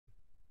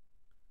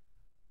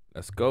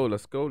Let's go,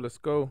 let's go, let's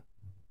go.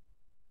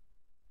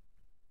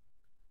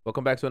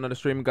 Welcome back to another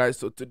stream, guys.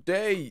 So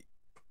today,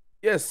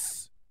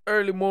 yes,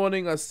 early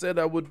morning. I said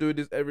I would do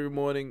this every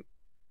morning.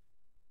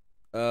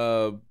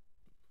 Uh,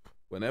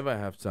 whenever I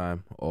have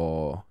time,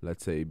 or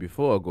let's say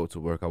before I go to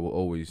work,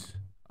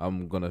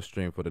 I'm gonna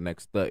stream for the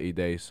next 30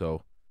 days.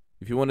 So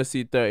if you want to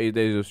see 30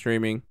 days of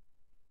streaming,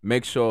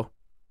 make sure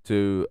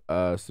to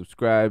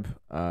subscribe.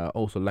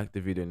 Also like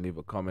the video and leave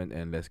a comment,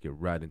 and let's get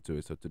right into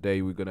it. So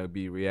today we're gonna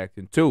be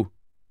reacting to,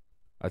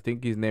 I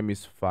think his name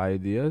is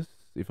Fidias,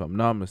 if I'm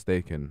not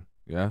mistaken.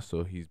 Yeah,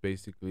 so he's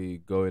basically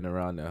going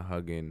around and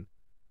hugging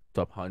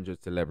top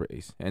 100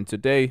 celebrities. And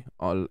today,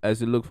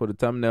 as you look for the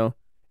thumbnail,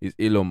 is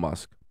Elon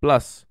Musk.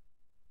 Plus,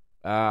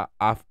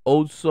 I've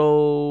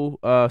also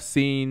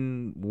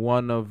seen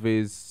one of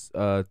his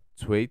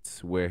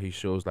tweets where he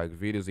shows like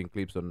videos and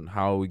clips on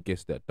how he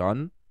gets that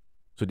done.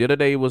 So the other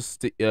day it was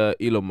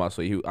Elon Musk.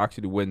 So he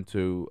actually went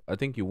to, I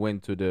think he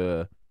went to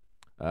the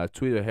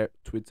Twitter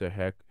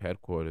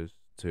headquarters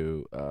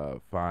to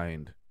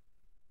find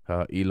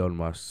Elon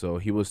Musk. So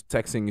he was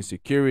texting his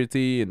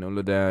security and all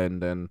of that.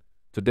 And then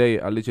today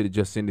I literally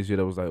just seen this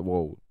video. I was like,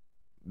 whoa,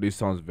 this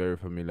sounds very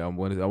familiar. I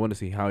want to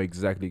see how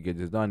exactly it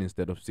gets done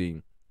instead of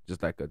seeing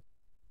just like a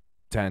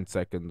 10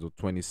 seconds or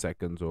 20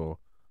 seconds or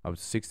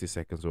 60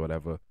 seconds or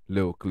whatever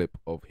little clip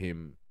of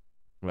him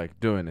like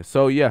doing it.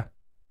 So yeah,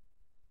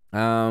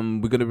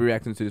 we're gonna be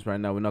reacting to this right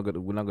now. We're not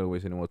gonna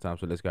waste any more time.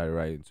 So let's get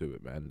right into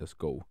it, man. Let's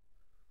go.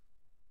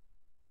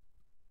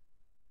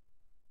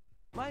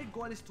 My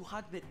goal is to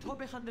hack the top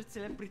 100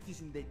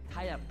 celebrities in the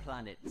entire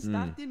planet,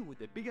 starting with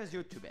the biggest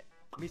YouTuber,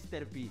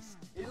 Mr. Beast.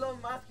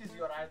 Elon Musk is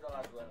your idol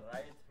as well,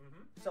 right?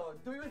 So,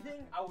 do you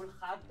think I will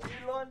hack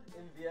Elon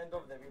in the end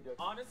of the video?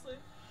 Honestly,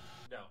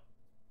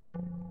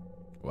 no.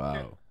 Wow.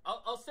 Here,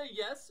 I'll say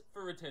yes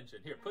for retention.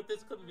 Here, put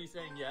this clip of me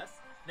saying yes.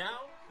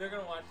 Now they're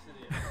gonna watch to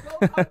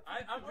the end.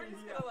 I'm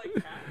just gonna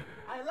like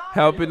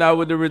Helping out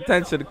with the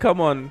retention. Come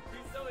on.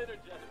 He's so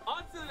energetic.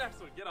 On to the next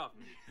one. Get off.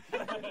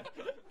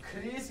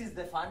 Chris is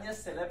the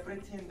funniest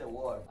celebrity in the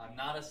world. I'm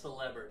not a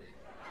celebrity.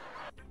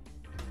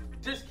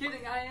 Just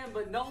kidding, I am,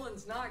 but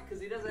Nolan's not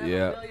because he doesn't have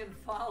Yeah. a million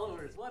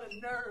followers. What a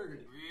nerd.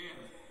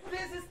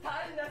 This is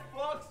Tyler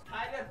Fox.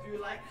 Tyler, do you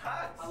like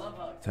hugs? I love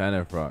hugs.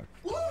 Tanner Frog.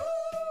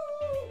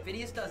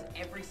 Fidias does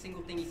every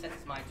single thing he sets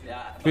his mind to.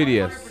 Yeah.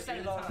 Fidias. 100%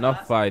 of the time.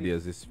 Not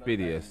Fidias, it's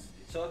Fidias.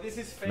 So this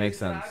is face Makes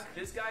sense. hack.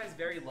 This guy is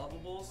very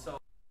lovable, so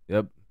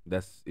Yep,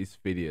 it's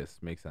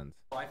Fidias. Makes sense.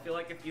 I feel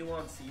like if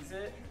Elon sees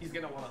it, he's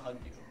gonna want to hug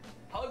you.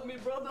 Hug me,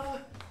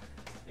 brother.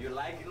 You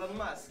like Elon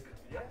Musk?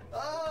 Yeah.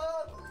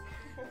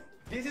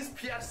 This is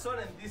Pierson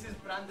and this is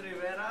Brand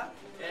Rivera.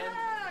 And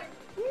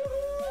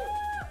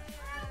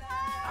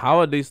How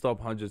are these top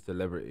 100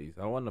 celebrities?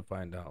 I want to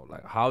find out.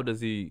 Like, how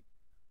does he,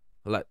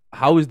 like,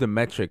 how is the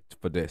metric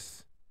for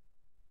this?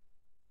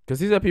 Because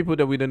these are people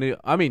that we don't need.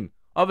 I mean,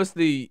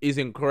 obviously, it's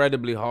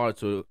incredibly hard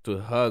to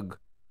hug,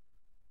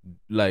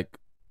 like,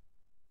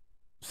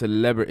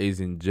 celebrities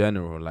in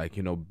general. Like,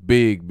 you know,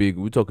 big,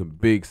 we're talking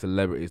big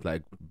celebrities,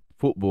 like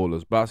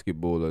footballers,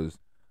 basketballers,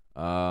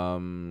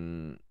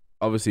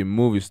 obviously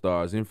movie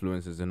stars,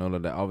 influencers, and all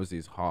of that. Obviously,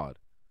 it's hard.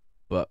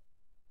 But,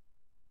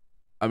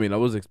 I mean, I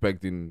was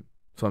expecting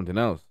something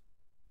else.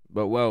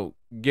 But, well,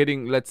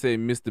 getting, let's say,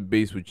 Mr.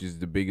 Beast, which is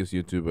the biggest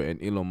YouTuber,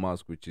 and Elon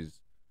Musk, which is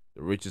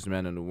the richest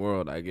man in the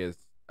world, I guess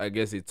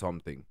it's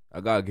something.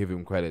 I gotta give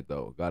him credit,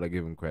 though. Gotta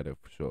give him credit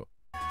for sure.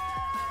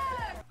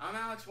 I'm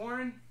Alex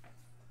Warren.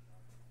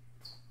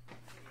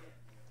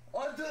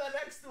 on to the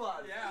next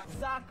one. Yeah.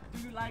 Zach,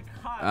 do you like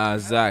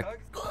hugs? Zach.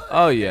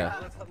 Oh, yeah.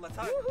 Let's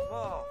hug.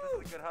 Oh,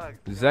 this is a good hug.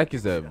 Zach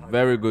is a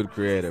very good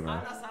creator,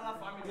 man.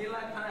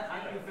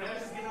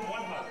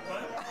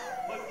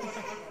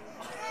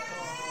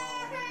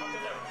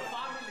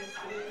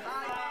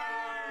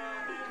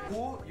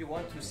 Who you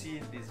want to see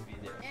in this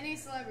video? Any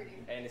celebrity.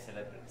 Any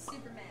celebrity.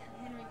 Superman,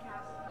 Henry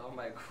Cavill. Oh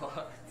my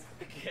god.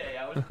 Okay,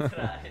 I will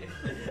try.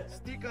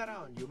 Stick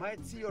around, you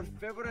might see your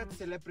favorite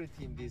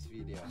celebrity in this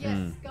video.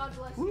 Yes, God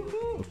bless you.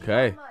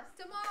 Okay. Elon Musk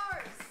to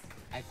Mars.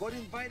 I got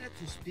invited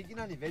to speak in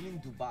an event in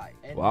Dubai,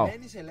 and Wow.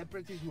 many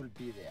celebrities will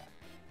be there.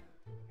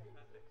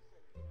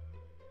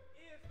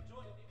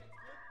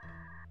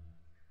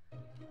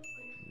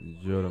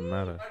 Jordan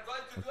matter.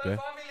 Okay.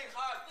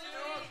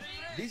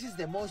 This is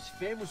the most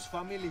famous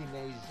family in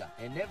Asia,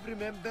 and every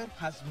member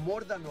has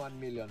more than 1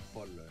 million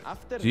followers.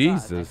 After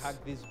Jesus. that, I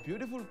hugged this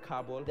beautiful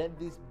couple, then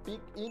this big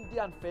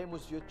Indian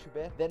famous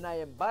YouTuber, then I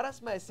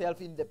embarrassed myself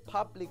in the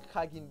public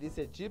hugging this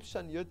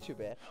Egyptian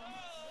YouTuber,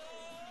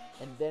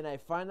 and then I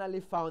finally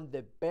found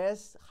the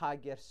best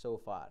hugger so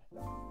far.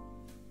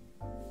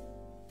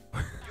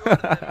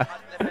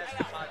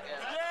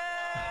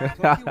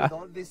 Talking with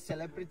all these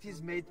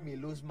celebrities made me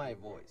lose my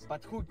voice,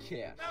 but who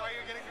cares?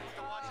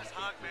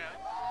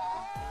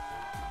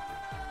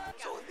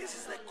 So this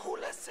is the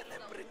coolest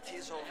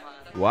celebrities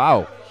of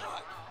Wow.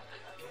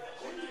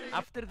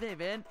 After the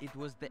event, it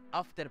was the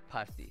after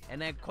party,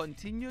 and I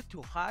continued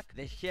to hug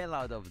the hell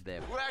out of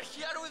them. We are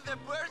here with the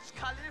Burj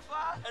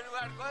Khalifa and we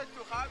are going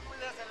to hug with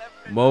the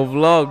celebrity. More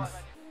vlogs.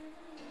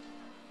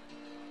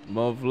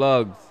 More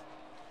vlogs.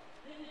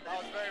 That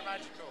was very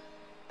magical.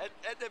 And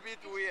a bit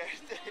weird.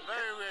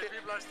 Very weird.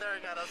 People are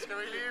staring at us. Can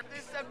we leave?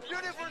 This is a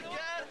beautiful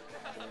girl,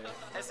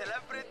 a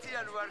celebrity,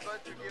 and we are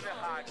going to give a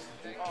hug.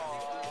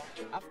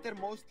 Aww. After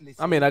mostly.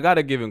 I mean, I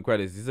gotta give him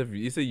credit.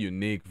 It's a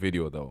unique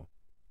video though.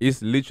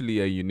 It's literally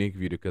a unique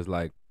video because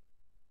like,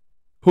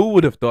 who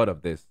would have thought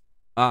of this?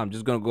 I'm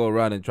just gonna go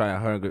around and try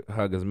and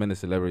hug as many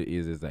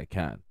celebrities as I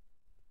can,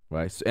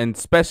 right? And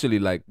especially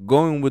like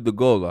going with the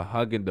goal of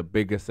hugging the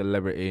biggest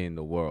celebrity in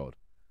the world.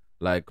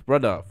 Like,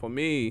 brother, for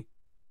me,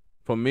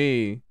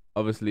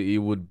 obviously it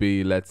would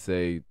be, let's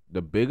say,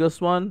 the biggest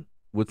one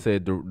would say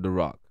the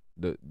Rock,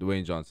 the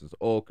Dwayne Johnson's,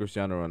 or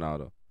Cristiano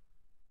Ronaldo.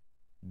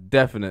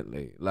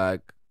 Definitely,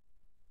 like,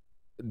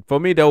 for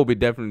me that would be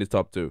definitely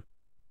top two.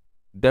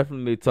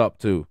 Definitely top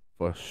two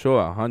for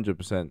sure,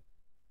 100%.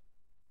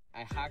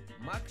 I hacked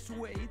Max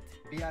Weight,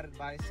 beard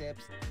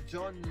biceps,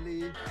 John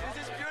Lee. This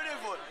is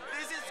beautiful.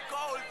 This is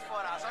gold for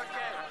us.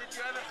 Okay. Did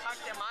you ever hack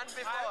a man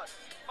before?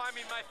 I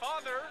mean, my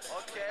father.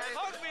 Okay.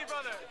 Hug me,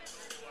 brother.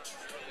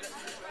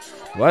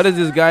 Why does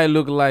this guy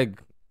look like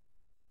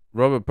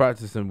Robert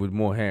Pattinson with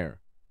more hair?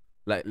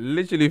 Like,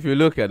 literally, if you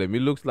look at him, he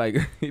looks like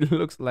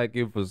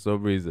him for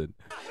some reason.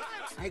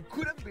 I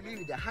couldn't believe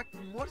it. I hacked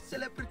more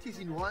celebrities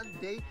in one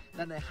day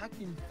than I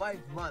hacked in 5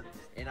 months.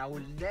 And I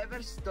will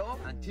never stop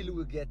until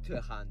we get to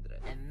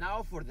 100. And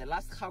now for the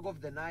last hug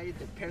of the night,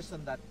 the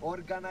person that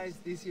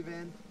organized this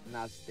event,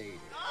 Nas Daily.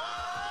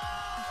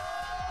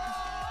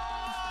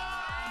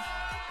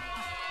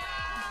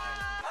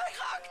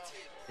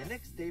 The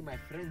next day, my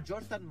friend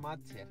Jordan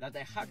Matter, that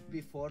I hugged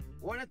before,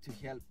 wanted to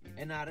help me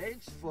and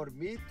arranged for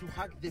me to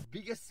hug the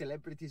biggest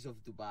celebrities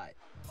of Dubai.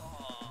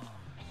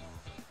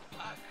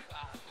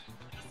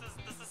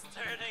 This is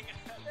turning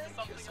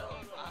something so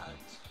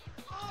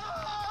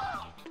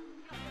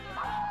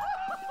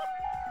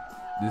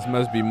This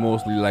must be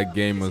mostly like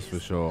gamers for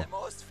sure. The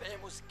most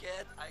famous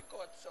cat I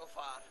got so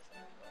far.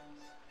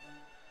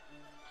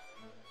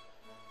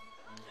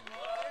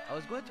 I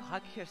was going to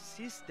hug her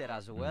sister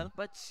as well,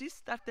 but she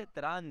started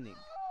running.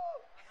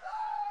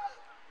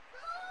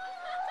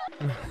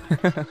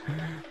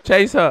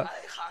 Chase her.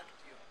 I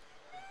hugged you.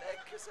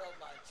 Thank you so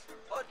much.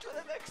 On to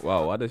the next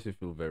Wow, why does she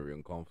feel very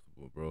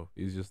uncomfortable, bro?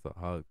 It's just a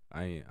hug.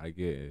 I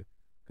get it,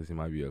 because it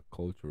might be a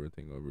cultural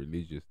thing or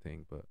religious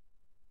thing, but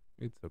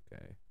it's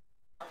okay.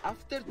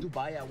 After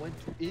Dubai, I went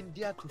to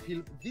India to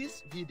film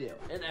this video.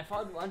 And I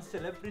found one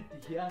celebrity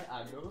here,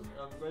 Anu.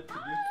 I'm going to give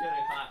her a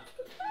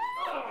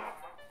hug.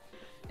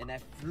 And I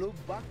flew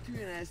back to the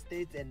United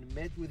States and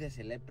met with a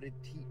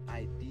celebrity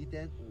I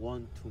didn't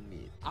want to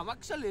meet. I'm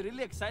actually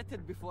really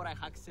excited before I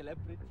hug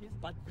celebrities,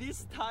 but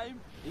this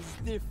time is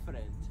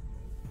different.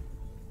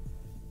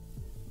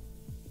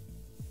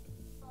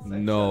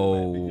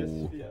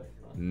 No.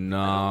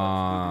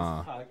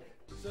 Nah.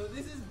 So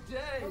this is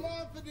Jay. Come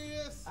on,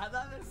 Fidias.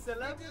 Another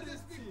celebrity.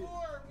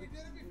 We did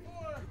it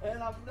before.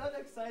 And I'm not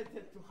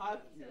excited to hug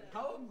you.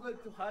 How I'm going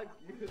to hug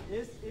you?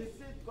 Is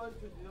it going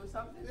to do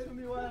something to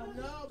me while I'm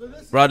now?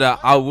 Brother,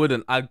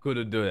 I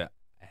couldn't do it.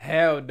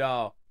 Hell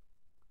no.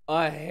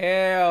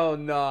 Hell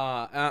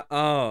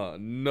no.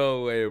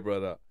 No way,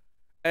 brother.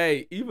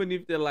 Hey, even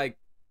if they're like,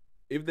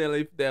 if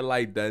they're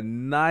like the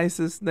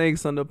nicest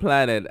snakes on the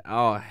planet,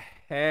 oh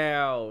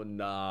hell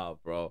nah,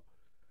 bro.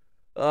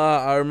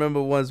 I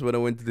remember once when I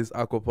went to this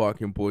aqua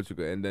park in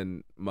Portugal, and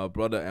then my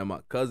brother and my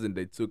cousin,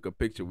 they took a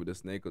picture with a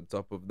snake on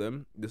top of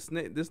them. The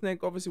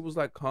snake obviously was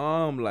like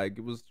calm, like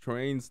it was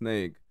trained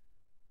snake.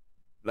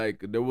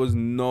 Like there was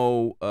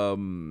no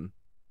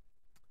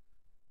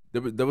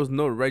there was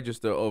no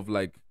register of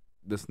like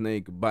the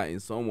snake biting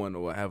someone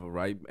or whatever,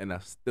 right? And I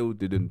still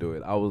didn't do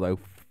it. I was like,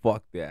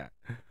 fuck that.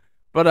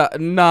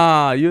 But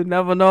nah, you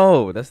never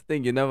know. That's the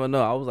thing, you never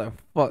know. I was like,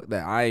 fuck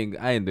that. I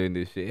ain't doing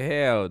this shit.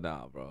 Hell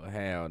nah, bro.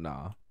 Hell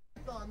nah.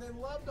 They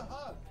love to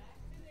hug.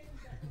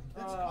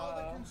 It's called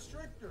a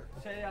constrictor.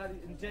 Jay,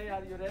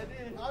 are you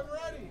ready? I'm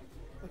ready.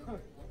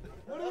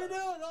 What are we doing?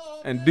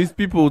 Oh, And these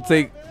people who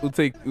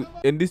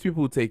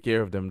take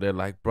care of them, they're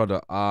like,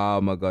 brother,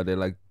 oh my god, they're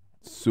like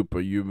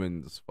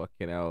superhumans,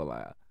 fucking hell,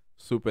 like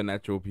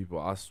supernatural people.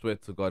 I swear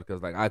to God,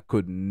 because like I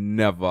could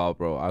never,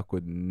 bro. I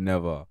could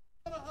never.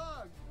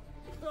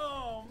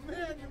 Oh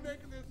man, you're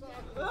making this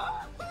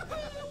awesome.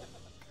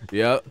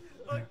 Yep.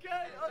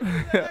 Okay,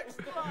 next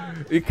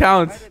one. It I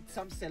counts. invited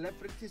some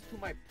celebrities to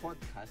my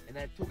podcast, and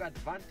I took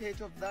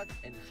advantage of that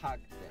and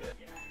hugged them.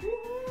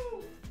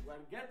 We're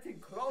getting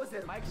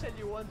closer. Mike said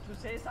you want to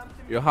say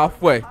something. You're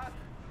halfway.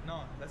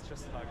 No, let's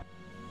just hug.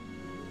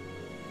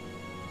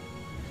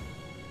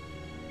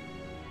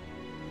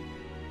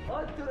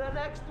 On to the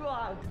next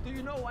one. Do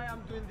you know why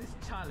I'm doing this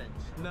challenge?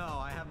 No,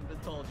 I haven't been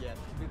told yet.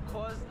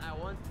 Because I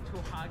want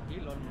to hug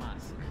Elon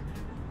Musk.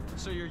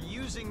 So you're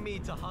using me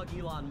to hug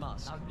Elon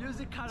Musk. I'm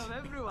using kind of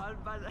everyone,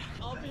 but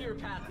I'll be your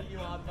path to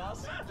Elon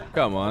Musk.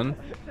 Come on.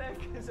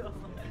 thank you so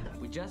much.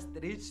 We just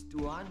reached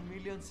 1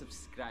 million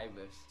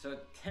subscribers. So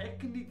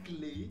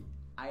technically,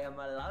 I am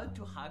allowed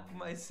to hug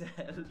myself.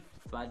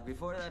 But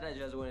before that, I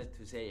just wanted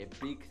to say a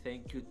big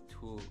thank you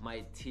to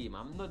my team.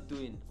 I'm not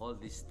doing all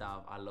this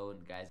stuff alone,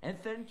 guys.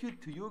 And thank you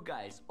to you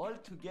guys. All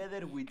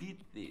together we did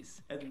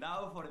this. And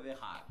now for the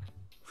hug.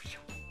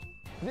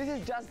 This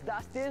is just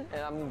Dustin,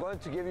 and I'm going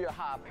to give you a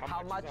hug.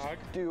 How much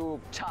do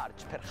you charge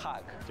per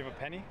hug? Do you have a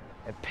penny?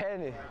 A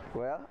penny?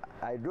 Well,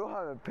 I do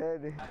have a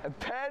penny. A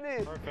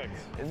penny! Perfect.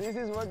 And this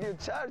is what you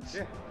charge?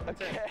 Yeah,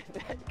 okay,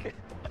 thank you.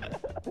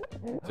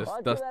 Just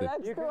Dustin.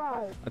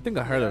 I think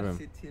I heard of him.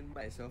 Sitting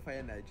by sofa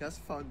and I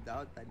just found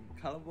out that in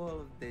a couple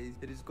of days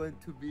there is going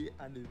to be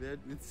an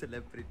event with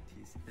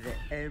celebrities,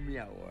 the Emmy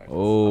Awards.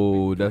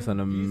 Oh, that's an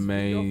For more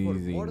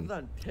amazing.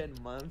 than 10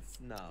 months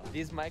now.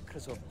 This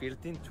Microsoft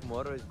building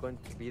tomorrow is going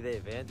to be the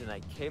event, and I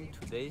came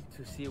today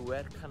to see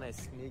where can I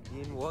sneak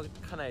in, what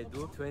can I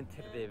do to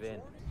enter the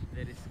event.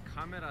 There is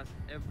cameras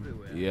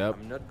everywhere. Yep.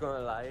 I'm not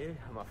gonna lie,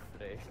 I'm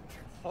afraid.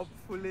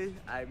 Hopefully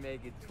I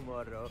make it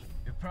tomorrow.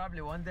 You're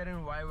probably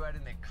wondering why we're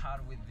in a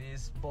car with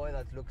this boy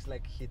that looks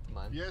like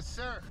Hitman. Yes,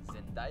 sir.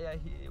 Zendaya,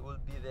 he will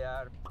be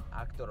there,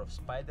 actor of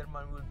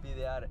Spider-Man will be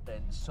there,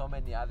 and so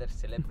many other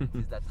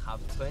celebrities that have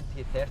 20,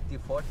 30,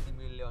 40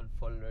 million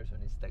followers on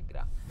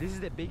Instagram. This is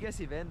the biggest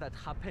event that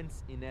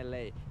happens in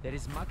LA. There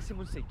is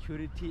maximum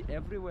security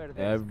everywhere.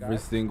 Every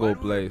single While we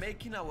were place.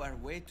 making our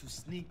way to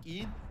sneak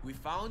in, we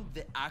found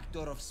the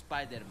actor of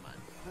Spider-Man.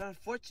 But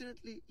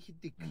unfortunately, he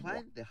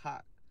declined the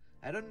hug.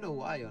 I don't know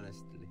why,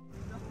 honestly.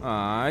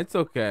 Ah, it's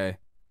okay.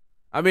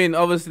 I mean,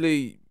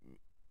 obviously,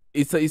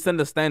 it's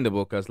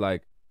understandable because,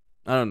 like,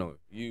 I don't know,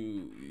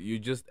 you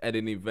just at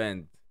an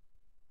event,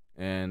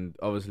 and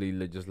obviously,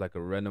 just like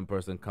a random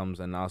person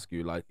comes and asks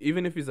you, like,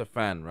 even if he's a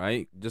fan,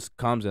 right, just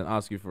comes and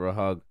asks you for a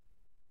hug.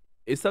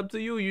 It's up to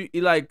you.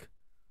 You like,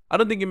 I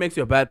don't think it makes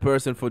you a bad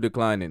person for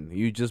declining.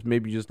 You just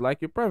maybe just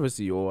like your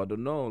privacy, or I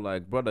don't know,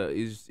 like, brother,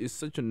 it's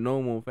such a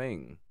normal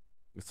thing.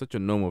 It's such a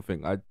normal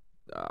thing.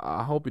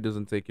 I hope he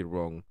doesn't take it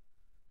wrong.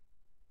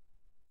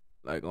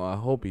 Like, I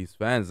hope his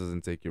fans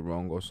doesn't take it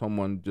wrong, or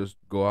someone just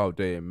go out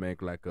there and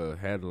make like a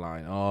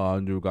headline, oh,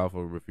 Andrew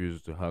Garfield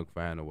refuses to hug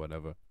fan or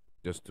whatever,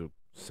 just to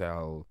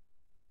sell,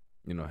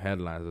 you know,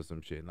 headlines or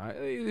some shit. Like,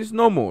 it's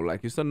normal.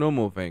 Like, it's a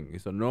normal thing.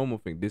 It's a normal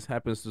thing. This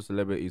happens to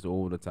celebrities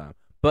all the time.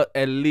 But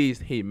at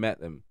least he met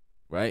them,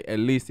 right? At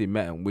least he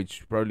met him,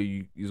 which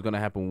probably is gonna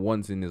happen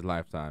once in his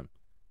lifetime.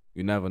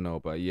 You never know,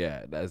 but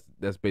yeah,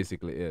 that's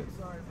basically it.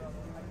 Sorry, brother.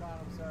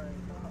 I'm sorry.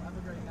 Have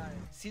a great night.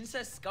 Since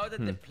I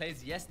scouted the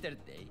place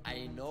yesterday,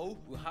 I know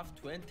we have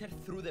to enter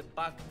through the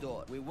back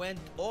door. We went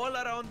all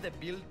around the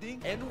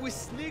building and we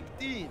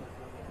sneaked in.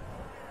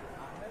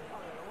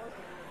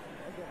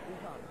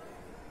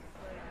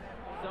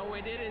 So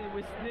we did it,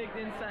 we sneaked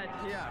inside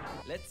here.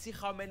 Let's see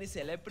how many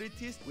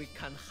celebrities we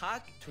can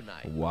hug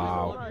tonight.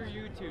 Wow. I love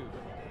your YouTube.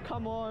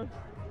 Come on.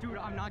 Dude,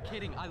 I'm not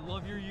kidding. I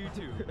love your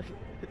YouTube.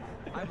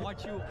 I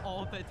watch you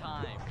all the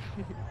time.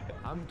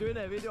 I'm doing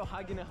a video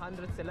hugging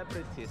 100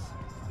 celebrities.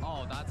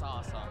 Oh, that's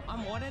awesome.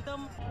 I'm one of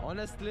them.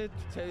 Honestly,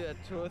 to tell you the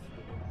truth,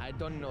 I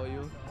don't know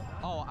you.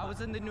 Oh, I was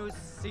in the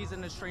newest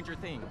season of Stranger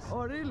Things.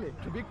 Oh, really?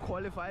 To be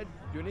qualified,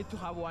 you need to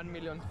have 1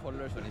 million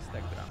followers on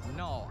Instagram.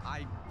 No,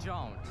 I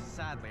don't,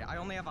 sadly. I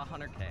only have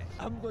 100K.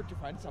 I'm going to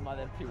find some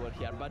other people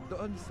here, but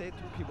don't say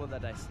to people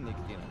that I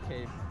sneaked in,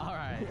 okay? All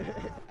right.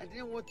 I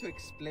didn't want to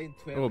explain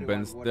to Oh, everyone Ben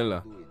what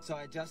Stiller. I'm doing. So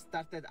I just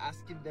started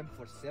asking them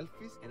for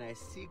selfies, and I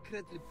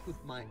secretly put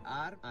my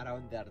arm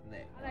around their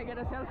neck. Can I get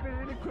a selfie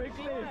really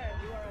quickly?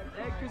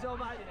 Thank you so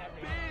much.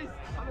 Peace.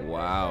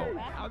 Wow.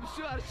 I'm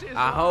sure she's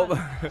I hope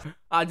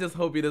I just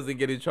hope he doesn't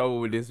get in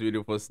trouble with this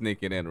video for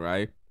sneaking in,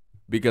 right?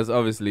 Because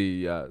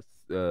obviously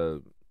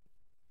the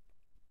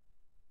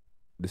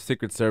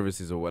secret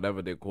services or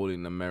whatever they call it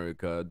in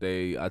America,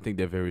 I think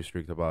they're very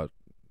strict about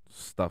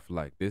stuff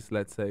like this,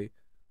 let's say.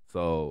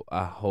 So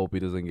I hope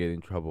he doesn't get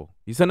in trouble.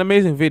 It's an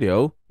amazing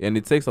video, and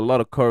it takes a lot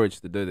of courage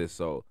to do this.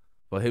 So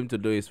for him to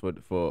do this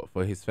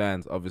for his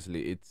fans,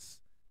 obviously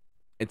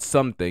it's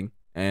something,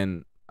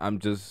 and I'm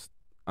just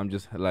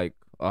like,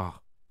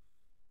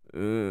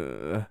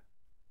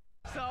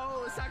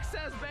 So,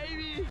 success,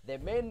 baby! The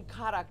main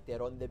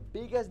character on the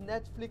biggest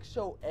Netflix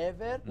show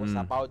ever was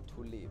about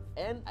to leave.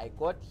 And I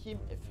got him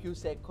a few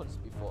seconds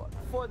before.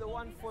 For the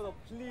one photo,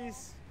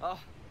 please. Oh,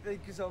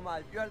 thank you so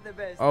much. You are the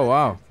best. oh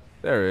wow,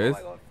 there it Oh is.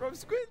 my God, from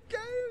Squid Game!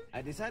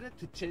 I decided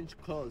to change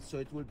clothes so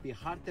it will be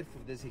harder for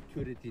the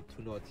security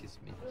to notice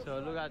me. So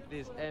look at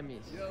these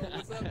Emmys. Yo,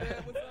 what's up,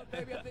 man? What's up,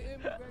 baby? At the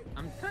Emmy, baby.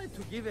 I'm trying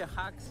to give a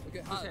hug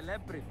to hug.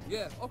 celebrities.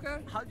 Yeah, okay.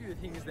 How do you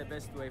think is the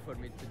best way for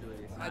me to do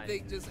this? I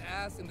think just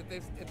ask, and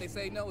if they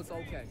say no, it's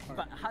okay.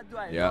 But how do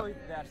I Yeah. know if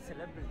they are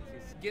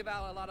celebrities? Give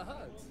out a lot of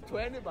hugs To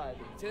anybody.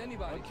 to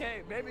anybody.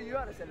 Okay, maybe you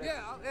are a celebrity.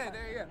 Yeah,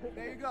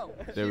 there you go.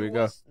 There we He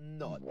go. was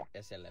not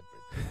a celebrity.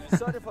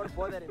 Sorry for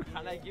bothering.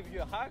 Can I give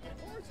you a hug?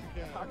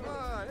 Come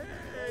on,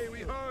 hey,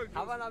 we hug.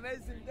 Have an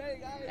amazing day,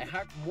 guys. I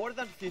hugged more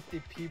than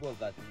 50 people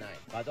that night,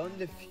 but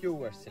only few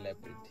were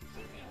celebrities.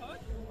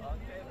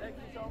 Okay, thank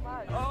you so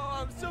much.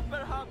 Oh, I'm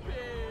super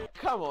happy.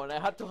 Come on, I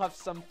had to have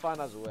some fun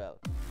as well.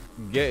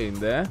 Get in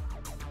there,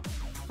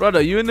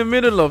 brother. You in the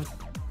middle of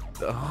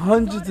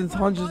hundreds and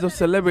hundreds of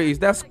celebrities.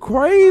 That's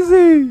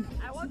crazy.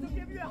 I want to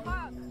give you a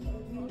hug.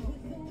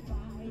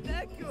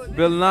 Thank you.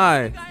 Bill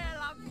Nye. This guy I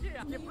love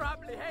here. He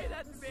probably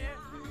hates me,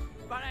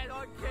 but I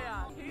don't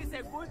care. He's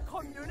a good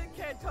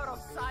communicator of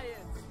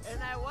science,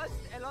 and I watched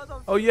a lot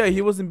of. Oh yeah,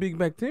 he was in Big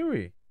Bang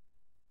Theory.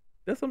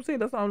 That's what I'm saying.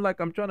 That's why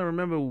I'm trying to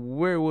remember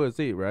where was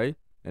he, right?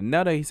 And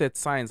now that he said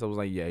science, I was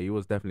like, yeah, he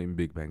was definitely in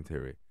Big Bang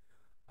Theory.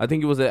 I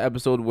think it was an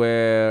episode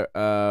where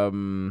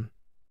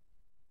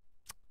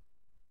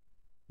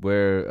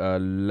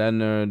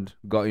Leonard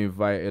got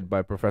invited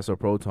by Professor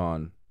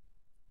Proton.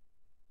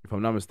 If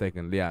I'm not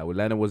mistaken, yeah, well,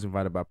 Leonard was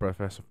invited by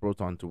Professor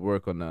Proton to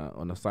work on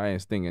a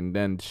science thing, and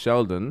then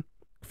Sheldon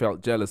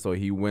felt jealous, so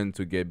he went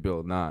to get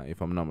Bill Nye. If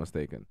I'm not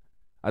mistaken,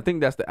 I think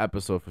that's the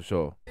episode for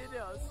sure.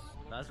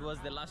 That was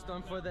the last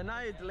one for the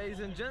night,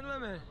 ladies and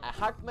gentlemen. I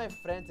hugged my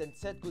friends and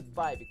said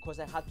goodbye because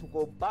I had to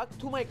go back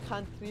to my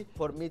country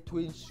for me to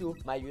issue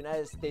my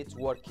United States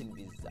working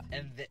visa.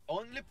 And the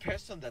only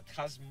person that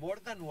has more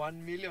than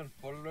 1 million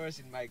followers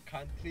in my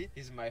country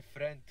is my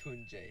friend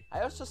Tunjay.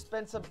 I also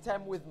spent some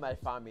time with my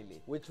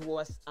family, which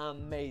was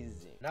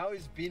amazing. Now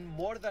it's been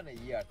more than a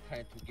year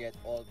trying to get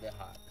all the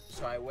hugs.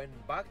 So I went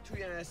back to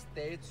United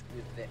States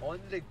with the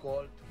only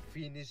goal to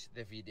finish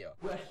the video.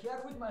 We're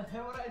here with my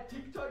favorite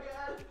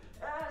TikToker,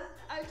 and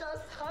I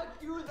just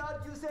hugged you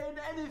without you saying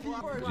anything.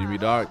 Jimmy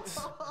Darts.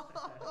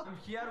 I'm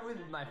here with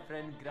my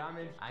friend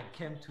Gramin. I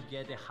came to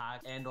get a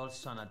hug and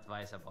also an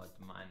advice about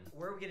money.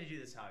 Where are we gonna do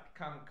this hug?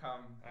 Come.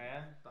 Oh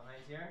yeah?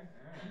 Behind here?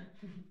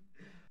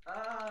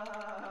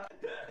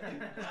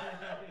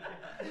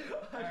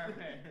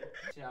 Alright.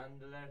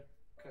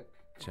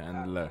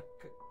 Chandler.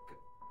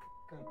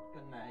 Can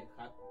I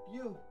hug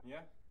you? Yeah.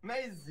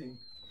 Amazing.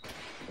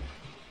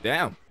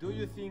 Damn. Do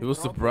you think He was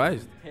Robert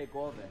surprised. will take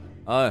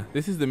over?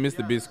 This is the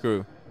Mr. Beast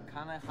crew.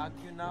 Can I hug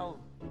you now?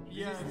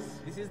 Yes.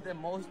 This is the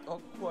most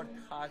awkward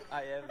hug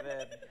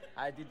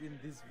I did in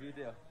this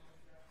video.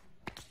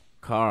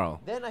 Carl.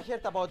 Then I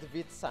heard about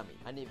VidSummit,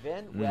 an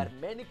event where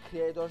many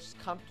creators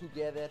come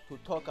together to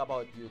talk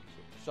about YouTube.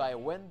 So I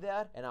went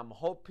there and I'm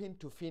hoping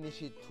to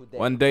finish it today.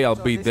 One day I'll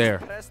be there.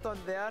 Is Preston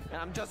there,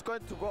 and I'm just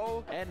going to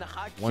go and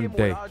hug One him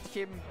day. without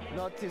him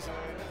noticing.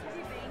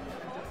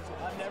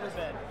 I've never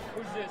been.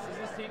 Who's this? Is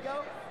this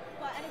Tico?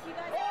 What? And if you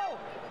guys. Oh,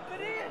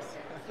 Fidias!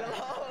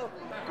 Hello.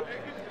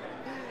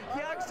 He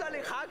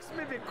actually hugs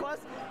me because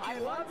I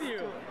love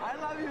you. I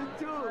love you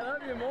too. I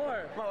love you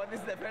more. Well,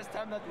 this is the first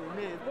time that we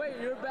meet. Wait,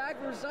 you're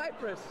back from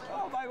Cyprus.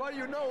 Oh my God,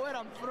 you know where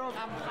I'm from.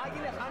 I'm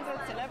hugging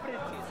 100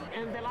 celebrities,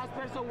 and the last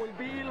person will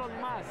be Elon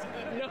Musk.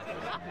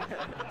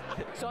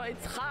 So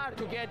it's hard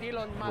to get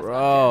Elon Musk.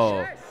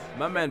 Bro,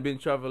 my man been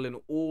traveling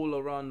all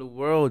around the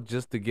world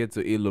just to get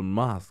to Elon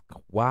Musk.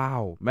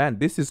 Wow, man,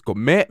 this is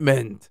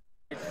commitment.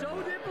 It's so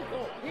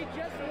difficult. He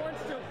just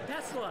wants to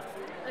Tesla.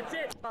 That's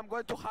it. I'm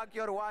going to hug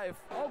your wife.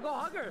 Oh, go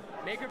hug her.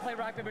 Make her play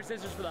rock, paper,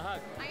 scissors for the hug.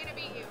 I'm gonna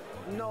beat you.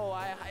 No,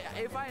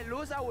 if I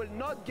lose, I will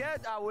not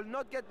get the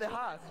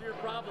hug. That's your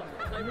problem.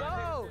 Play rock,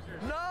 No, paper,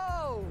 scissors.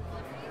 no.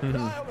 No,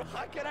 I will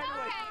hug her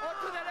anyway. On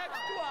to the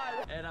next one.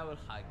 And I will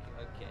hug you,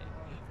 okay.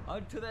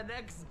 On to the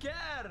next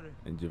girl.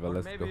 And Jiva, Or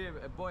let's maybe go.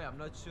 a boy, I'm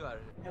not sure.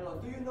 Hello,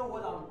 do you know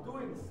what I'm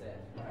doing, sir?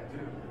 I do.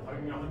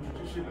 Hugging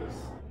 100 YouTubers.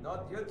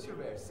 Not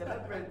YouTubers,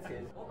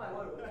 celebrities. Oh my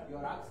God,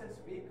 your accent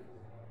speak?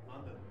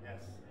 London,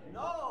 yes. No,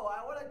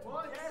 I wanted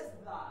to guess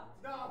that.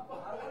 No. I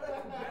wanted to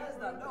guess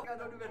that. No, I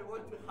don't even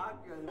want to hug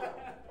you.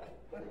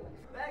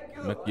 Thank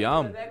you. McYum.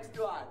 On to the next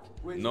one.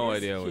 which No is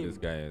idea who him. this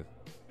guy is.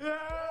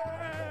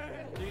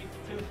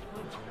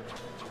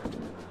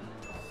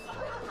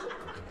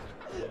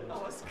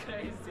 That was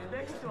crazy.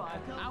 Next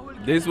one. I will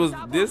This get was a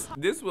double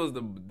this was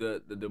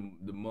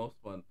the most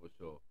fun for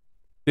sure.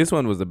 This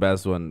one was the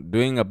best one.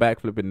 Doing a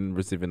backflip and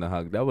receiving a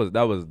hug. That was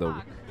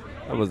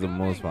the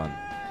most fun.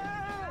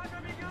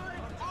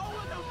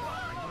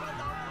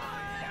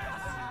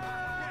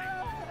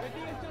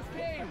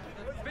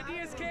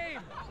 Fidias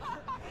came.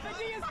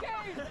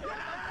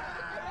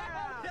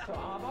 So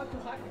I'm about to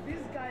hug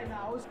this guy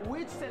now.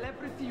 Which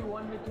celebrity you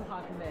want me to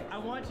hug next? I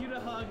want you to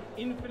hug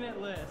Infinite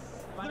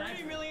List.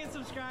 30 million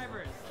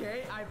subscribers.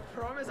 Okay, I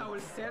promise I will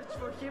search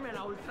for him and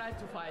I will try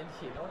to find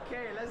him.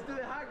 Okay, let's do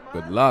the hug, man.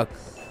 Good luck.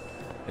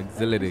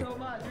 Agility. So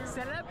much.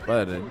 Celebrity.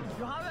 Brother, You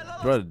have a lot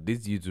of brother,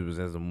 these YouTubers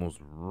has the most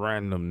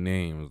random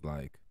names.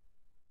 Like,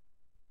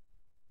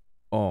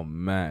 oh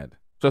man,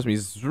 trust me,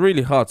 it's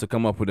really hard to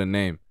come up with a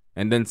name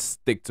and then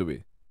stick to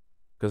it.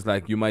 Cause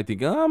like you might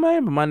think, oh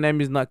man, but my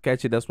name is not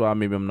catchy. That's why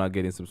maybe I'm not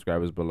getting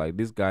subscribers. But like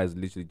this guy's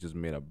literally just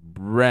made a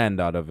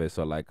brand out of it.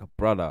 So like,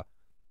 brother,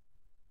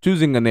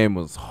 choosing a name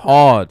was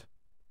hard.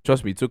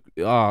 Trust me, it took.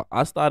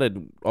 I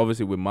started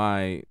obviously with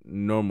my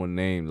normal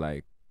name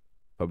like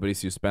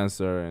Fabricio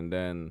Spencer, and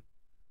then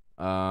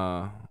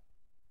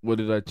what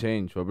did I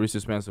change?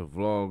 Fabricio Spencer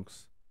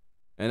Vlogs,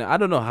 and I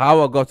don't know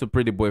how I got to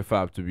Pretty Boy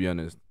Fab, to be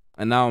honest.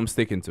 And now I'm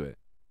sticking to it.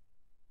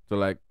 So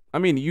like, I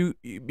mean,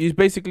 it's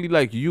basically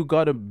like you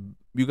gotta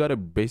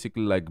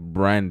basically like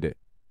brand it.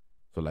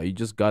 So like you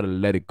just gotta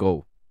let it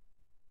go.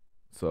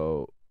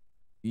 So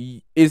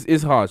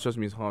it's hard. Trust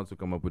me, it's hard to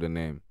come up with a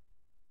name.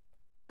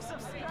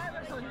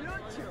 Subscribers on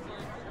YouTube.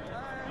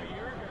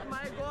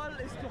 My goal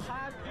is to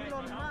hug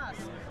Elon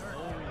Musk.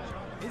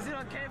 Is it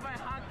okay if I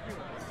hug you?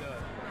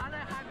 Can I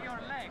hug your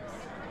legs?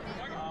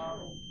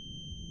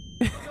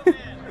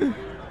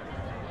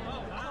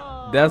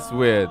 That's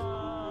weird.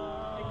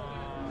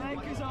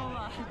 Thank you so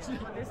much.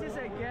 This is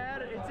a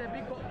girl. It's a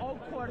bit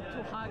awkward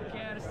to hug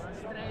girls,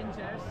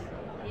 strangers.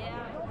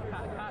 Yeah.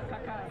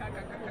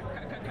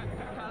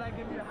 Can I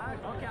give you a hug?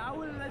 Okay, I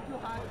will let you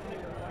hug me.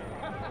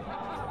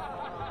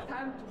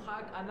 Time to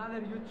hug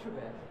another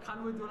YouTuber. Can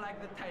we do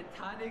like the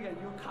Titanic and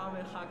you come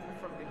and hug me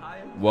from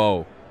behind?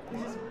 Whoa.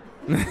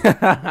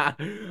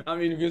 I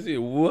mean, you can see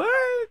what?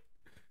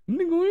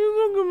 Nigga, what you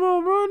talking about,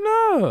 bro?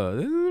 No,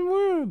 this is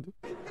weird.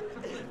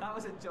 That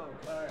was a joke.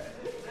 Alright.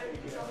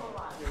 Thank you so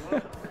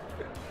much.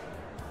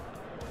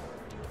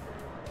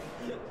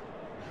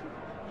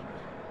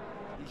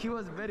 He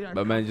was very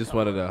My man just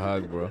wanted a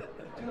hug, bro. Do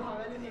you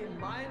have anything in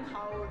mind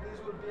how this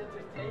would be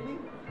entertaining?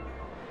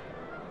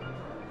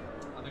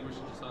 I think we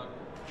should just hug.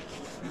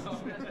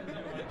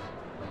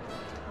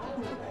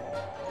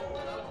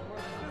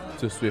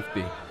 To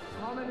Swifty.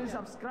 How many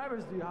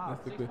subscribers do you have?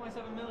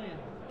 6.7 million.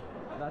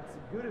 That's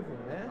beautiful,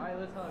 man. Alright,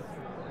 let's hug.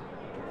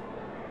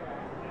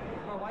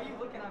 Bro, why are you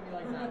looking at me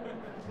like that?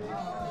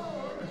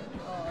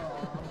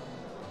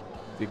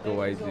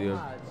 Tico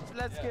idea.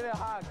 Let's give a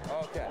hug.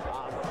 Okay.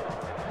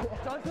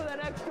 On to the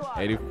next one.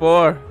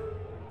 84.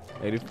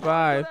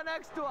 85. To the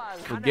next one.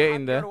 We're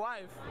getting there.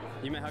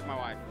 You may hug my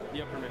wife.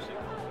 You have permission.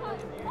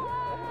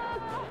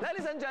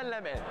 Ladies and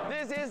gentlemen,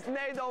 this is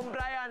Nate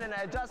O'Brien and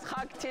I just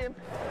hugged him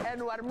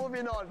and we're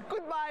moving on.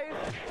 Goodbye.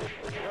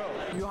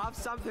 You have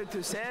something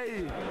to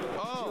say?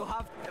 Oh. You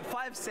have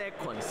 5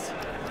 seconds.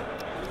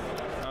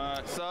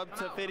 Sub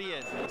to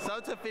Fidias.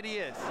 Sub to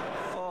Fidias.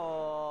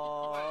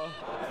 Oh.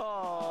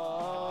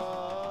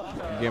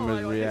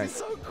 Gamers react. This is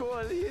so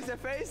cool. He's a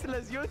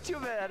faceless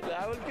YouTuber.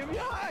 I will give you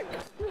a hug.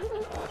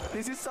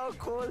 This is so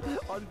cool.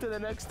 On to the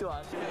next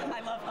one.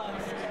 I love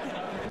hugs.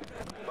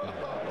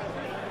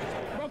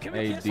 Bro, can we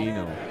Hey, kiss?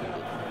 Dino.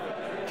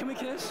 Can we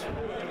kiss?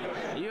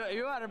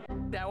 You are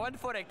I went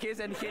for a kiss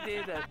and he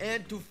didn't.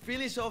 And to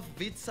finish off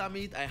Vid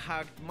Summit, I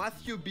hugged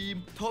Matthew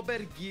Beam, Tober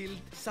Guild,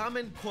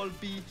 Simon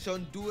Colby,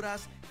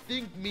 Honduras,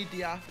 Think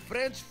Media,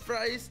 French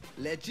Fries,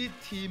 Legit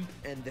Team,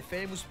 and the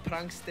famous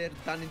prankster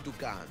Danny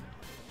Dugan.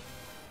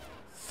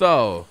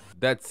 So,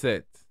 that's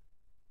it.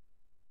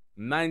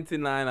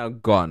 99 are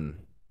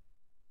gone.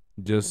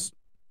 Just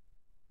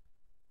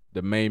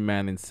the main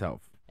man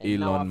himself, And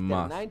now Elon after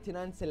Musk.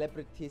 99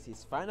 celebrities,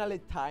 it's finally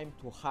time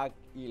to hug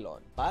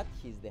Elon. But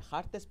he's the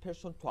hardest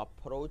person to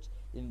approach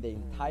in the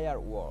entire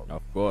world.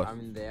 Of course. I'm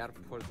in the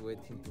airport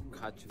waiting to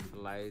catch a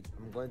flight.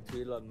 I'm going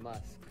to Elon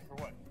Musk. For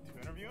what? To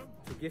interview him?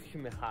 To give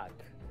him a hug.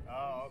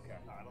 Oh, okay.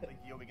 I don't think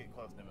you'll be getting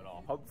close to him at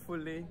all.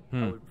 Hopefully,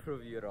 I will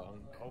prove you wrong.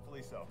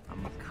 Hopefully so.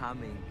 I'm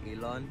coming,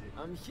 Elon.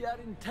 I'm here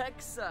in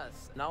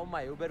Texas. Now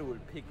my Uber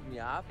will pick me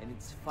up, and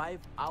it's 5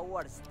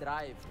 hours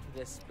drive to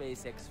the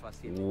SpaceX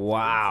facility.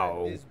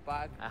 Wow. Inside this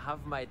bag, I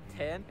have my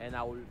tent, and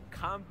I will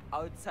camp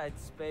outside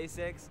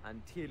SpaceX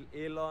until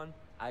Elon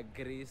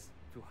agrees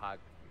to hug.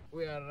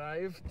 We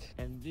arrived,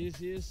 and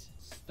this is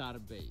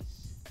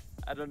Starbase.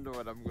 I don't know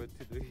what I'm going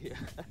to do here.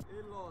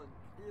 Elon.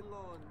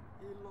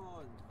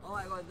 Oh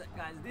my god,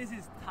 guys, this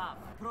is tough.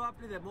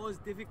 Probably the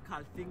most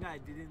difficult thing I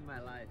did in my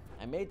life.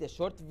 I made a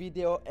short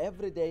video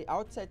every day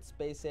outside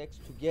SpaceX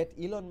to get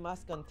Elon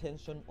Musk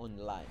attention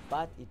online,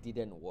 but it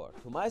didn't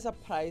work. To my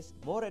surprise,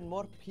 more and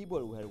more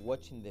people were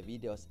watching the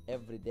videos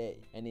every day,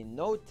 and in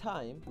no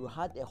time, we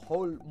had a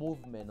whole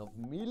movement of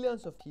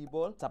millions of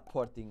people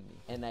supporting me.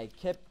 And I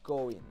kept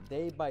going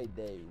day by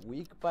day,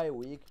 week by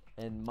week,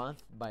 and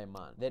month by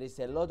month. There is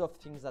a lot of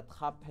things that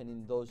happen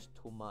in those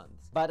 2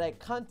 months, but I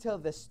can't tell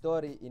the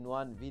story in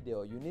one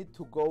video. You need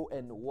to go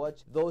and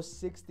watch those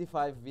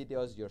 65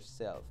 videos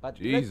yourself. But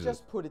let's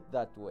just put it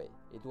that way.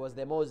 It was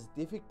the most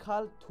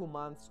difficult 2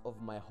 months of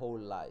my whole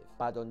life.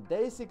 But on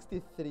day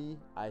 63,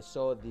 I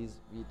saw this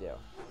video.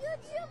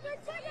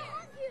 YouTuber, trying to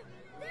hug you.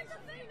 There's a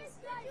famous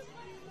guy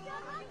trying to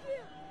hug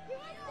you. He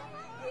wants to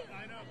hug you.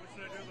 I know. What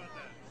should I do about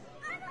that?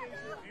 I don't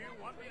know. Do you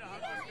want me to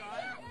hug this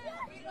guy?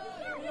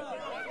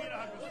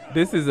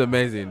 This is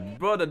amazing.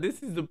 Brother,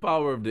 this is the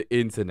power of the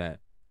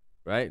internet,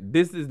 right?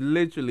 This is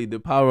literally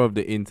the power of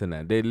the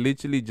internet. They're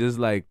literally just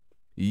like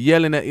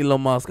yelling at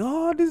Elon Musk.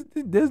 Oh, there's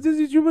this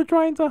YouTuber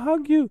trying to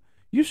hug you.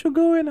 You should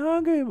go and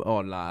hug him.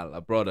 Oh, nah,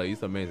 brother,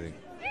 he's amazing.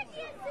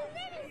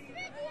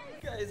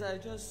 Guys, I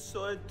just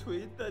saw a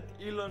tweet that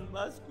Elon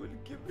Musk will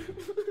give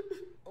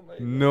oh my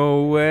god.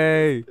 No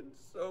way. I spent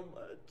so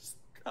much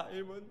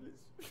time on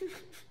this.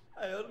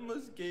 I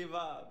almost gave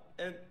up.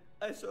 And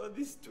I saw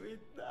this tweet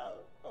now.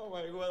 Oh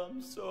my god,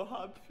 I'm so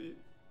happy.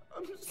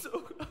 I'm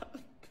so happy.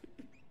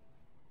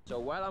 So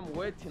while I'm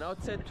waiting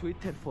outside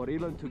Twitter for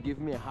Elon to give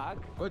me a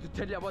hug, I'm going to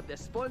tell you about the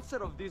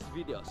sponsor of this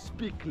video,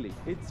 Speakly.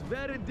 It's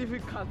very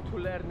difficult to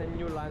learn a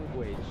new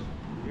language.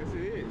 Yes,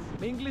 it is.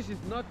 English is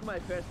not my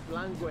first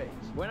language.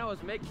 When I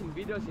was making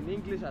videos in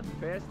English at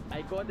first,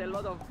 I got a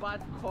lot of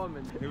bad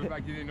comments. It was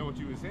like you didn't know what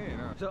you were saying,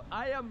 huh? So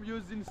I am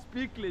using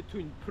Speakly to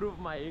improve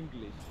my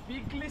English.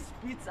 Speakly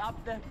speeds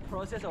up the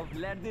process of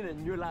learning a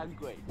new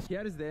language.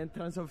 Here is the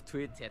entrance of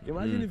Twitter.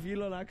 Imagine if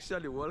Elon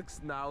actually works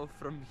now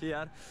from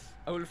here.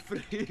 I will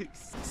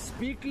freeze.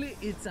 Speakly,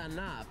 it's an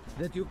app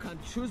that you can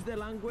choose the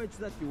language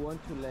that you want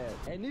to learn.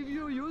 And if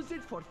you use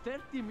it for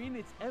 30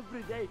 minutes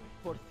every day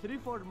for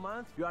 3-4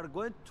 months, you are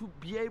going to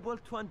be able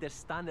to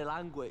understand a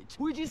language,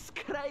 which is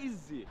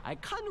crazy. I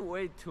can't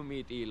wait to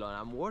meet Elon.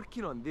 I'm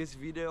working on this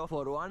video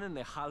for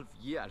 1.5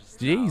 years.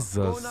 Jesus.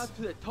 Now. Go now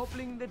to the top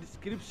link in the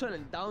description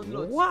and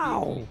download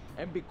Wow. Speakly.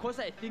 And because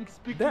I think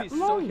Speakly That is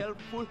long? so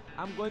helpful,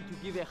 I'm going to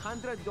give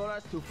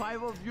 $100 to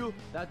 5 of you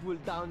that will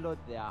download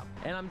the app.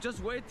 And I'm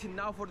just waiting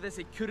now for the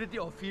security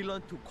of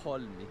Elon to call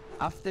me.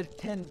 After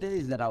 10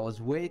 days that I was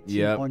waiting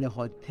Yep. on a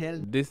hotel.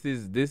 This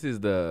is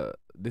the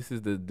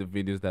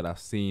videos that I've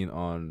seen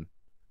on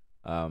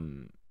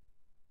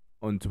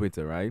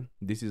Twitter, right?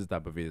 This is the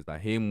type of videos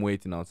like him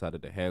waiting outside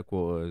of the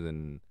headquarters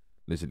and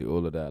literally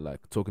all of that, like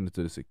talking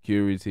to the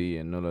security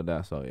and all of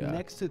that. So yeah.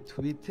 Next to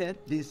Twitter,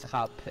 this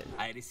happened.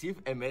 I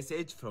received a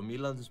message from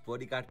Elon's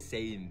bodyguard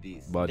saying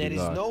this. There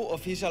is no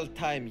official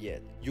time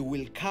yet. You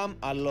will come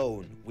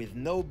alone with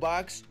no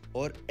bags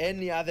or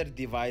any other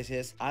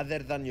devices other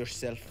than your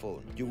cell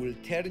phone. You will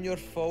turn your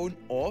phone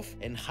off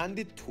and hand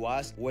it to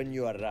us when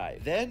you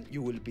arrive. Then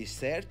you will be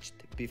searched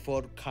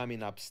before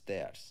coming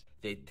upstairs.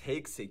 They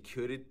take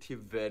security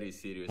very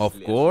seriously.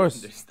 Of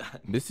course.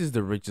 This is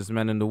the richest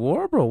man in the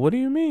world, bro. What do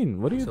you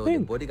mean? What do you So think?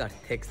 the bodyguard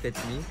texted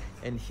me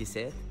and he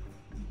said,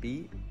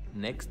 be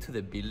next to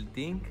the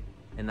building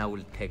and I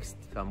will text.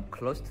 So I'm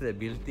close to the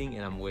building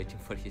and I'm waiting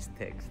for his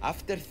text.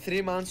 After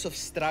 3 months of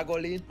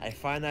struggling, I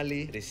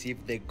finally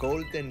received the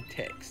golden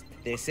text.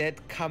 They said,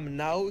 come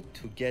now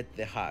to get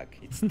the hug.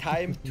 It's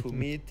time to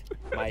meet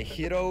my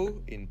hero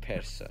in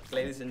person.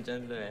 Ladies and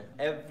gentlemen,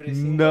 every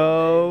single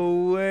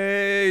No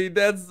way.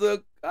 That's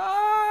amazing.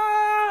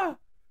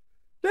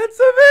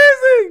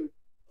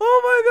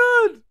 Oh my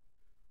god.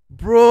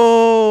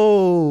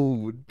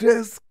 Bro,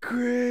 that's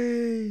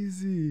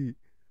crazy.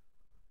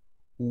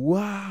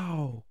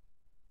 Wow.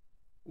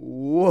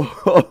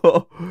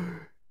 Whoa.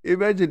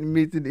 Imagine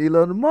meeting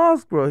Elon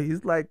Musk, bro.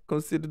 He's like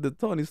considered the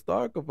Tony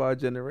Stark of our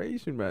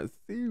generation, man.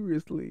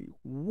 Seriously.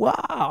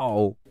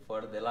 Wow.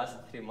 For the last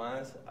 3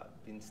 months,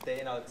 I've been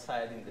staying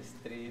outside in the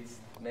streets,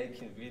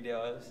 making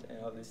videos and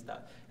all this stuff.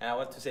 And I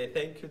want to say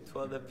thank you to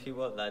all the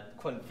people that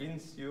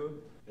convinced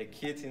you, the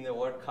kids in the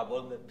World Cup,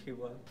 all the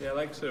people. Yeah,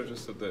 like so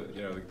just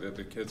that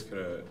the kids could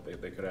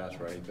have they could ask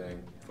for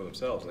anything for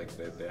themselves. Like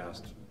they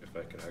asked if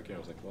I could hug you. I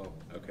was like, well,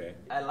 okay.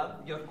 I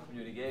love your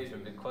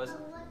communication because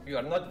you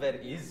are not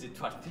very easy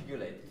to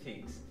articulate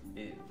things.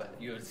 But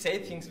you say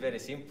things very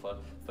simple,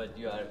 but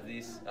you are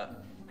this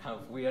kind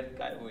of weird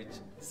guy, which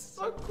is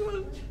so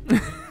cool.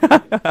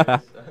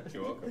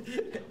 You're welcome.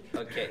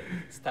 Okay,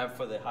 it's time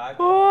for the hug.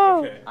 Oh.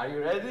 Okay. Are you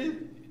ready?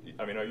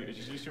 I mean,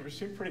 you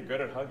seem pretty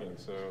good at hugging,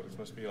 so this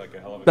must be like a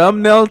hell of a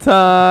Thumbnail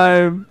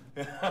time.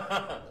 like,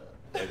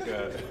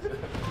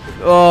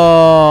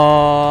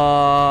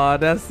 Oh,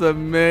 that's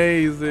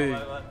amazing.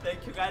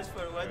 Thank you guys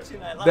for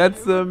watching. I love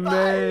That's you.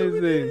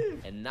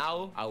 amazing. And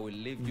now I will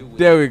leave you with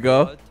There we the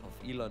go. quote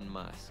of Elon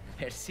Musk.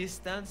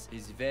 Persistence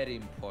is very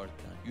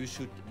important. You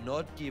should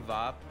not give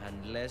up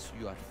unless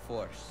you are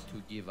forced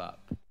to give up.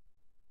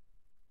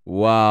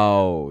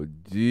 Wow,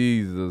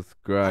 Jesus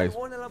Christ. I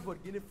won a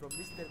Lamborghini from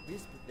Mr.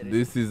 Beast.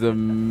 This is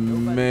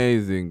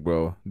amazing,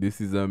 bro.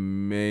 This is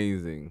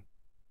amazing.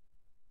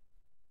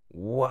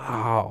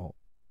 Wow.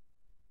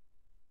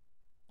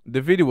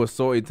 The video was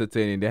so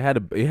entertaining. It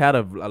had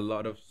a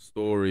lot of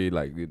story.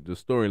 Like the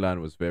storyline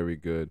was very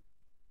good.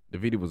 The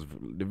video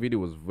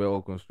was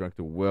well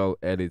constructed, well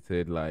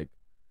edited. Like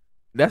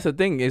that's the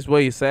thing. Is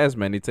what he says,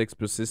 man. It takes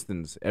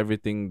persistence.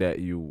 Everything that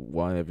you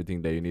want,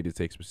 everything that you need, it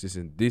takes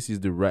persistence. This is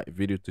the right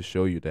video to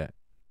show you that.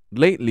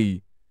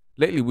 Lately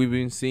we've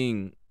been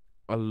seeing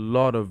a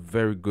lot of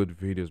very good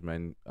videos,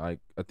 man. Like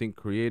I think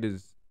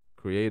creators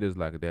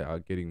like that are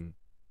getting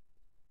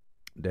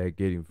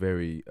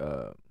very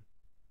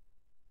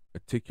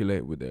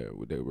articulate with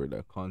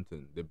their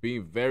content. They're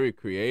being very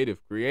creative.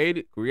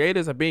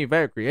 Creators are being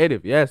very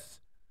creative. Yes,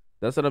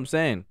 that's what I'm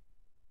saying.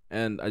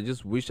 And I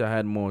just wish I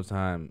had more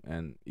time.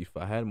 And if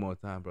I had more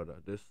time,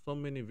 brother, there's so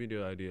many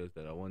video ideas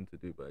that I want to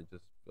do, but I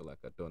just feel like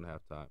I don't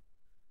have time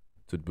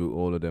to do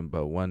all of them.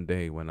 But one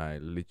day when I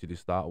literally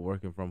start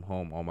working from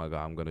home, oh my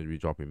god, I'm gonna be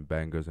dropping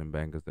bangers and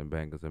bangers and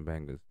bangers and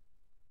bangers.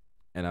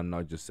 And I'm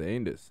not just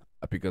saying this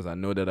because I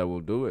know that I will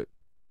do it.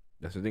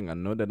 That's the thing. I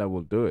know that I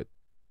will do it.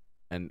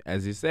 And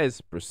as he says,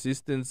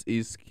 persistence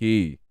is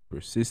key.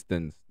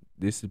 Persistence,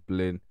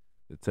 discipline,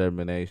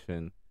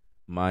 determination,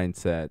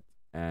 mindset,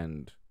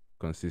 and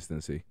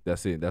consistency.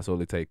 That's it. That's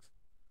all it takes.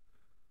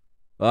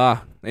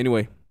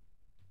 Anyway,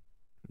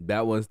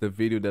 that was the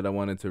video that I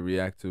wanted to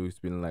react to. It's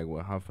been like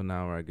what, half an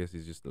hour. I guess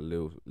it's just a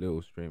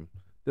little stream.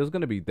 There's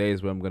gonna be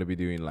days where I'm gonna be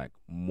doing like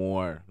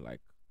more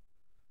like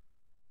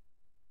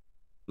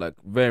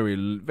very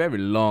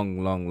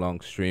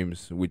long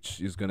streams,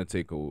 which is gonna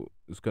take a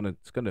it's gonna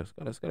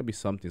be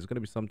something. It's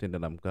gonna be something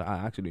that I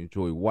actually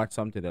enjoy. Watch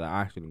something that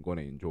I actually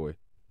gonna enjoy.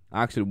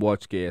 I actually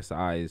watched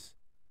KSI's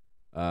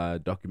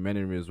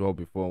documentary as well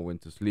before I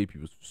went to sleep.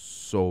 It was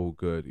so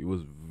good. It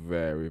was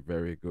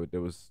very good.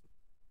 There was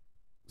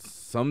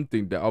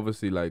something that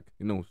obviously, like,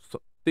 you know,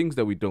 things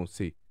that we don't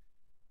see,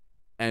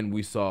 and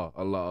we saw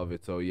a lot of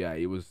it. So yeah,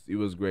 it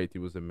was great. It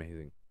was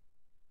amazing.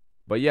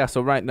 But yeah,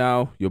 so right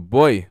now your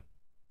boy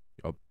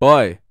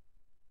is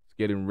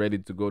getting ready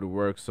to go to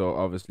work. So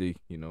obviously,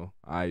 you know,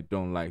 I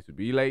don't like to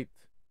be late.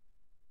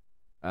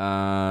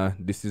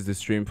 This is the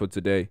stream for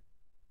today.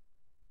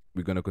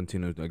 We're gonna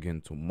continue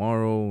again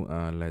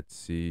tomorrow. Let's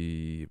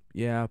see,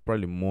 yeah,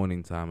 probably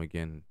morning time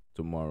again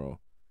tomorrow.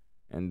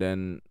 And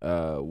then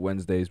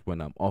Wednesdays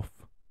when I'm off,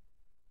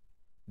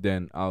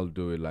 then I'll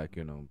do it like,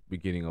 you know,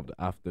 beginning of the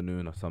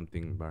afternoon or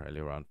something, probably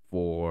around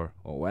 4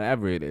 or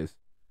whatever it is.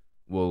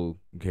 We'll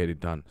get it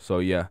done. So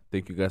yeah,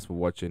 thank you guys for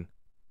watching.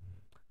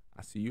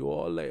 I'll see you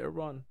all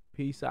later on.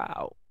 Peace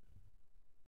out.